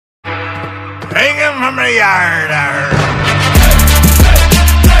Bacon from the yard.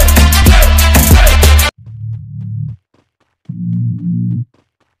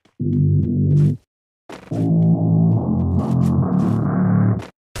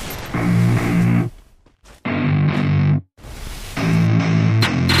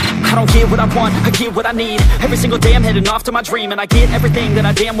 I don't get what I want, I get what I need. Every single day I'm heading off to my dream, and I get everything that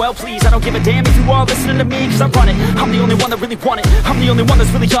I damn well please. I don't give a damn if you all listening to me, cause I run it. I'm the only one that really want it, I'm the only one that's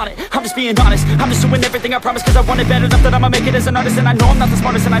really on it. I'm just being honest, I'm just doing everything I promise, cause I want it bad enough that I'ma make it as an artist. And I know I'm not the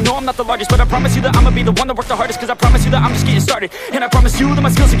smartest, and I know I'm not the largest, but I promise you that I'ma be the one that worked the hardest. Cause I promise you that I'm just getting started, and I promise you that my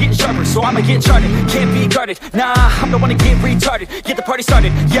skills are getting sharper. So I'ma get charted, can't be guarded. Nah, I'm the one to get retarded. Get the party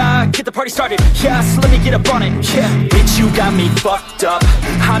started, yeah, get the party started. Yeah, so let me get up on it, yeah. Bitch, you got me fucked up,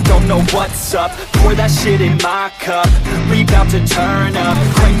 I don't know what's up. Pour that shit in my cup, we bout to turn up.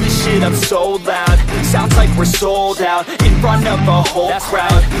 Crank this shit up so loud, sounds like we're sold out. In front of a whole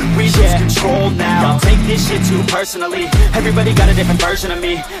crowd, we lose control now. Don't take this shit too personally, everybody got a different version of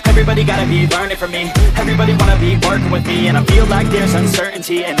me. Everybody gotta be learning from me, everybody wanna be working with me. And I feel like there's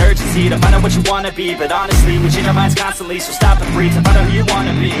uncertainty and urgency to find out what you wanna be. But honestly, we change our minds constantly, so stop and breathe to find out who you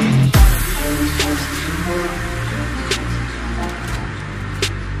wanna be.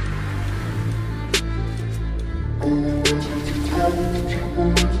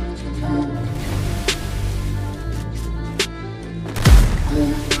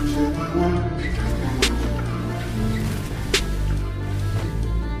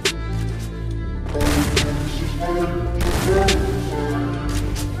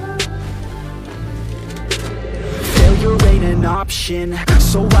 Failure ain't an option,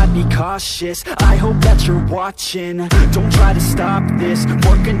 so I'd be cautious. I hope that you're watching, don't try to stop this.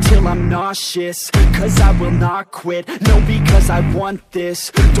 Work until I'm nauseous, cause I will not quit. No, because I want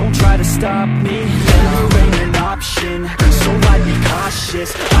this, don't try to stop me. Failure ain't an option, so I'd be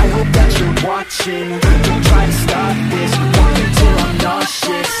cautious. I hope that you're watching, don't try to stop this. Work until I'm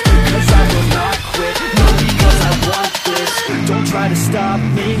nauseous, cause I will not quit. No, because I want this, don't try to stop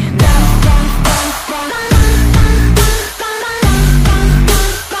me now.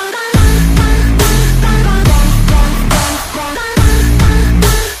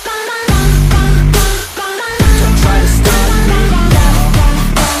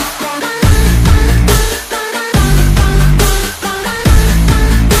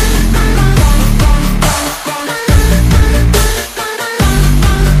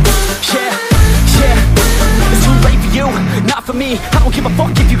 I don't give a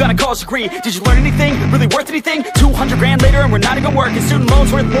fuck if you got a college degree. Did you learn anything? Really worth anything? 200 grand later and we're not even working. Student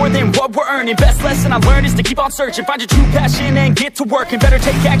loans worth more than what we're earning. Best lesson I learned is to keep on searching. Find your true passion and get to work. And better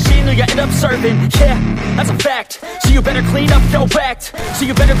take action or you end up serving. Yeah, that's a fact. So you better clean up your act. So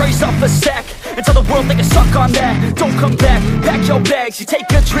you better raise yourself a sack and tell the world they can suck on that. Don't come back, pack your bags. You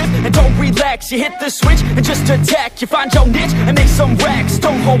take a trip and don't relax. You hit the switch and just attack. You find your niche and make some racks.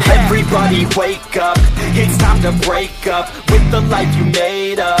 Don't hold back. Everybody wake up, it's time to break up with the life you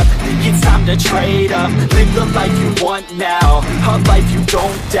made up. It's time to trade up, live the life you want now, a life you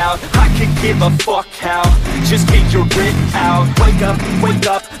don't doubt. I could give a fuck how, just get your grit out. Wake up,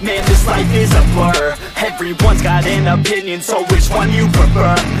 man, this life is a blur. Everyone's got an opinion, so which one you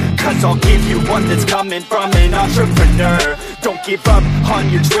prefer? Cause I'll give you one that's coming from an entrepreneur. Don't give up on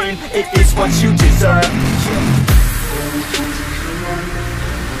your dream if it's what you deserve.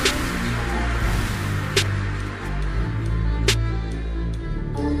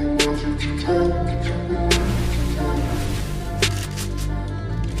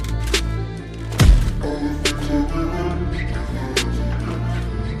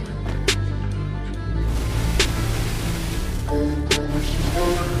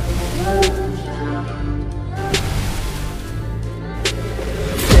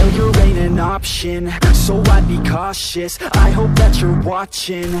 Failure ain't an option, so I'd be cautious. I hope that you're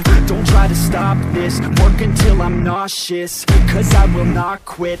watching, don't try to stop this. Work until I'm nauseous, cause I will not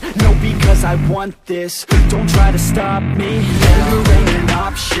quit. No, because I want this, don't try to stop me. Failure ain't an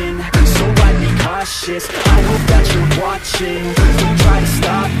option, so I'd be cautious. I hope that you're watching, don't try to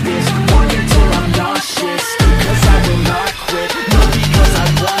stop this. Work until I'm nauseous, cause I will not quit. No, because I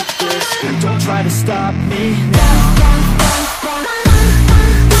want this, don't try to stop me now.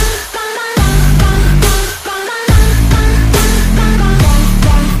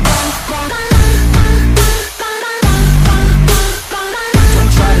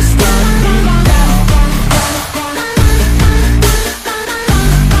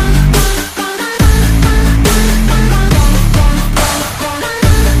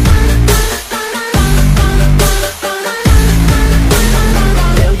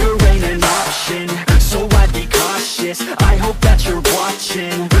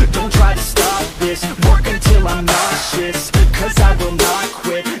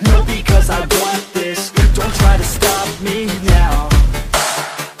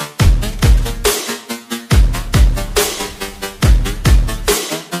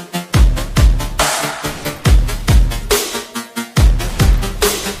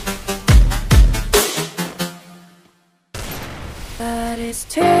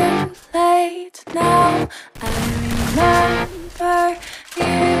 you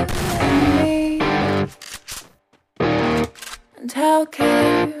and me, and how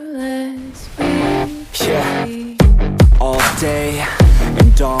careless we could be. All day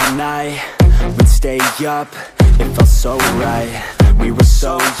and all night, we'd stay up, it felt so right. We were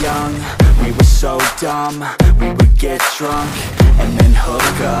so young, we were so dumb. We would get drunk and then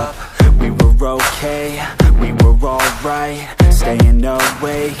hook up. We were okay, we were alright, staying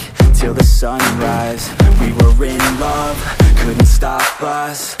awake till the sunrise. We were in love, couldn't stop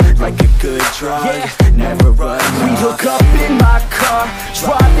us, like a good drug, never enough. We'd hook up in my car,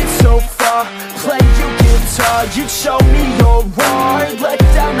 driving so far, play your guitar, you'd show me your art, let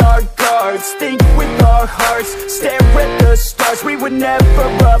down our guards, think with our hearts, stare at the stars. We were never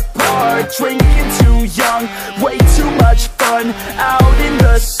apart, drinking too young, way too much fun, out in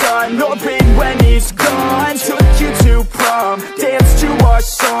the sun, orbit when it's gone. Took you to prom, dance to our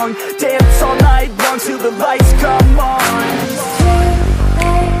song, dance all night long till the lights come on. It's too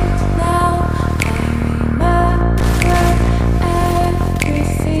late now, I remember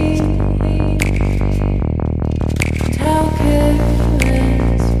everything, and how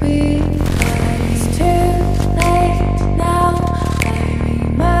careless we were. It's too late now, I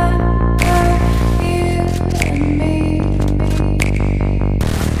remember you and me,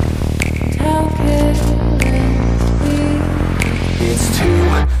 and how careless we were. It's too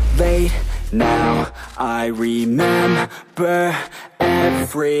late now, I remember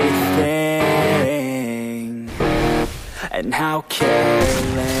everything, and how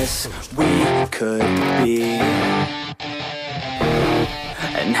careless we could be,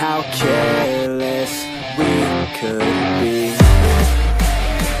 and how careless we could be,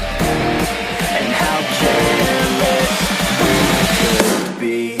 and how careless we could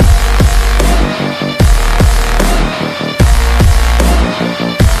be.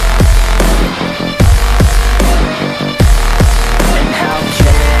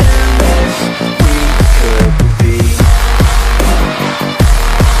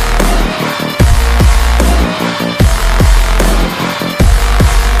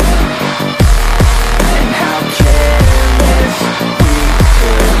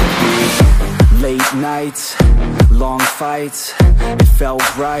 Nights, long fights, it felt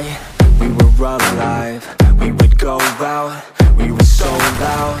right, we were alive. We would go out, we were so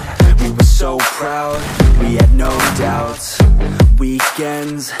loud, we were so proud, we had no doubts.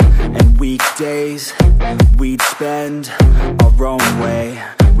 Weekends and weekdays, we'd spend our own way.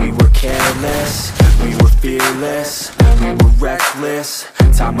 We were careless, we were fearless, we were reckless,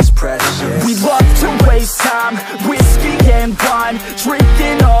 time was precious. We loved to waste time, whiskey and wine,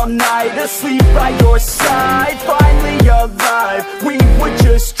 drinking all night, asleep by your side. Finally alive, we would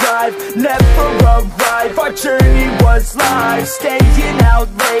just drive, never arrive. Our journey was live, staying out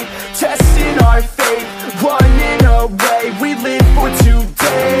late, testing our fate, running away. We live for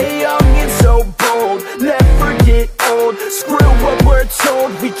today, young and so bold, never get old. Screw what we're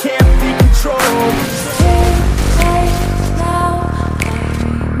told, we can't be controlled. It's too late now, I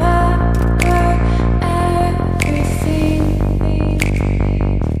remember everything,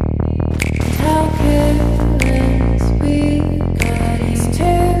 and how careless we got. It's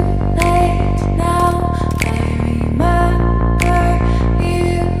too late now, I remember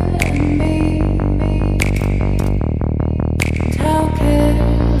you and me, and how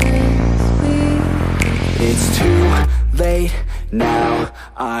careless we got. It's too late now,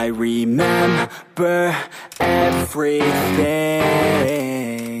 I remember everything,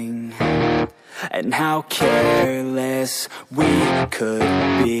 and how careless we could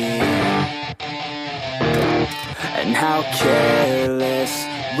be, and how careless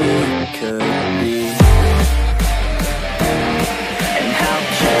we could be, and how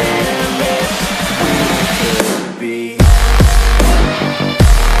careless we could be.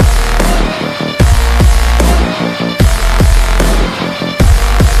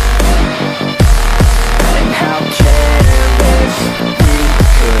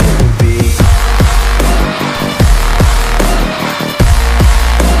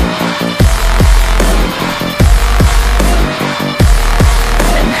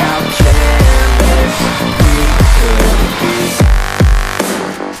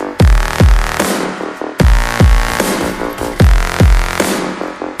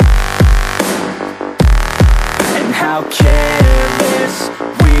 How careless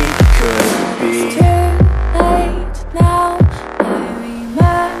we could be. It's too late now, I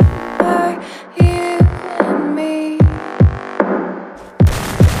remember you and me,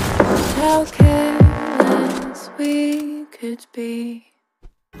 and how careless we could be.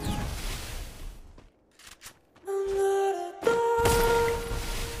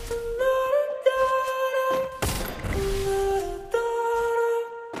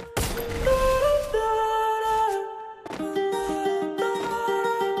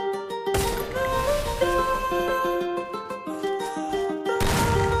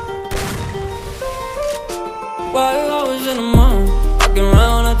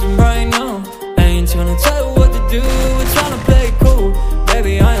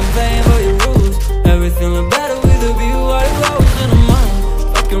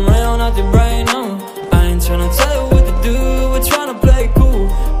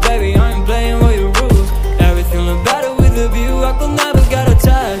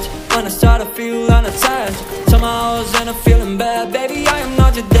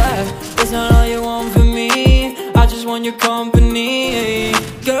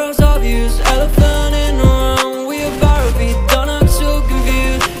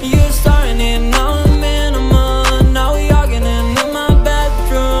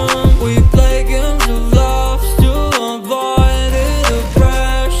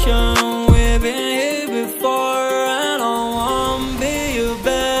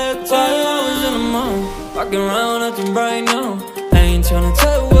 fucking around, acting right now. I ain't tryna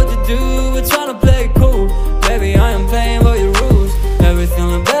tell you what to do, we're tryna play it cool. Baby, I am playing by your rules. Everything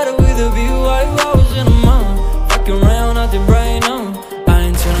look better with a view, I was in a mind. Fucking around, acting right now. I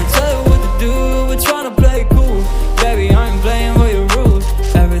ain't tryna tell you what to do, we're tryna play it cool. Baby, I ain't playing by your rules.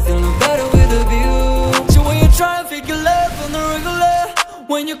 Everything look better with a view. So when you try and figure love on the regular,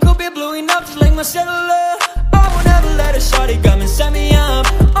 when you could be blowing up just like my cellular, I would never let a shawty come and set me up.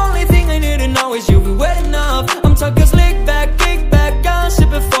 Only thing I need to know is you'll be wet enough. I'm talking slick back, kick back, gun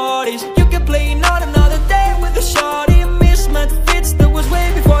sipping 40s. You can play not another day with a shawty. Mismatch fits, that was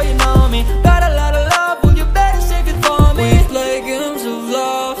way before you know me. Got a lot of love, well you better save it for me. We play games of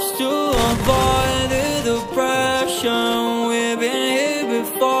love to avoid the depression. We've been here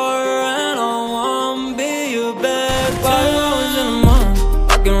before and I won't be your bad. Why I was in a mind,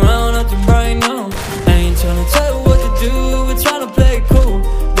 walking around acting right now. I ain't tryna tell you what to do, we're tryna play it cool.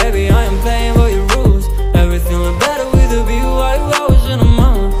 Baby, I am playing by your rules. Everything look better with a view, I was in a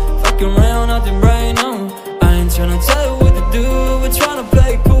mind. Fucking around acting right now. I ain't tryna tell you what to do, we're tryna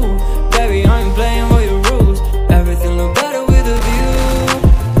play it cool.